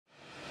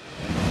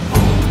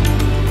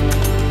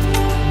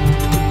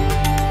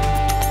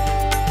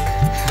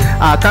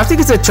Kartik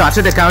is a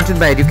chartered accountant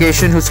by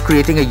education who's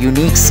creating a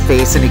unique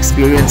space and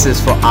experiences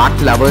for art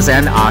lovers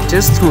and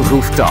artists through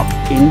Rooftop.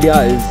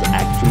 India is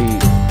actually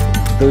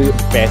the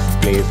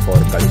best place for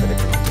culture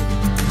exchange.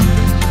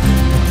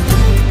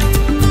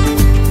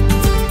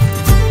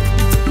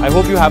 I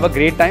hope you have a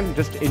great time.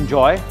 Just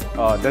enjoy.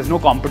 There's no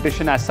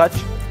competition as such.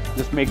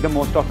 Just make the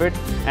most of it.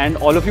 And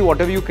all of you,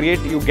 whatever you create,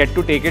 you get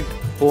to take it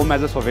home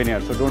as a souvenir.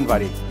 So don't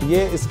worry.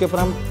 ये इसके ऊपर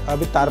हम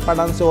अभी Tarpa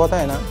dance जो होता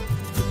है ना,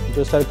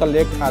 जो सर्कल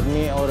एक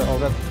आदमी और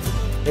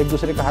औरत एक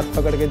दूसरे का हाथ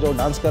पकड़ के जो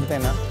डांस करते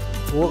हैं ना,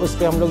 वो उस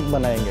पे हम लोग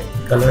बनाएंगे.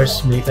 Colors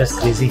make us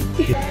crazy.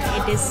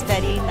 It is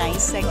very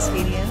nice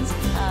experience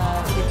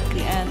with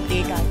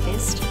great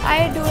artist.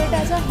 I do it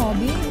as a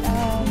hobby,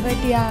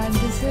 but yeah,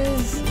 this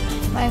is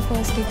my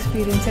first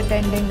experience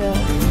attending the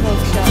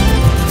workshop.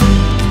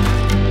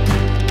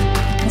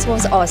 This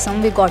was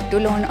awesome. We got to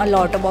learn a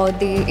lot about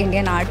the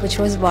Indian art, which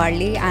was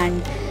Varli,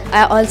 and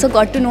I also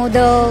got to know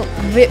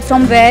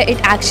from where it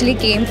actually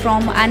came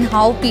from and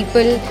how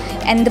people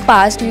in the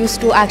past used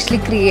to actually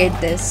create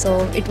this. So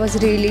it was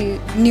really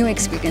new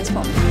experience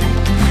for me.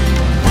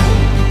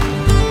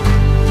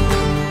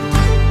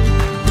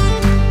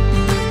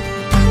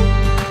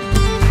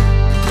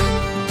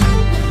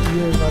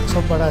 ये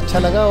workshop बड़ा अच्छा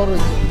लगा और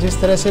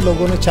जिस तरह से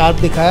लोगों ने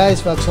चार्ट दिखाया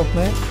इस वर्कशॉप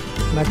में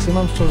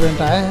मैक्सिमम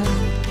स्टूडेंट आए हैं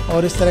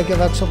और इस तरह के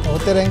वर्कशॉप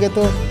होते रहेंगे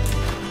तो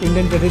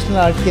इंडियन ट्रेडिशनल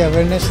आर्ट की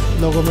अवेयरनेस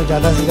लोगों में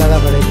ज़्यादा से ज़्यादा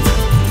बढ़ेगी.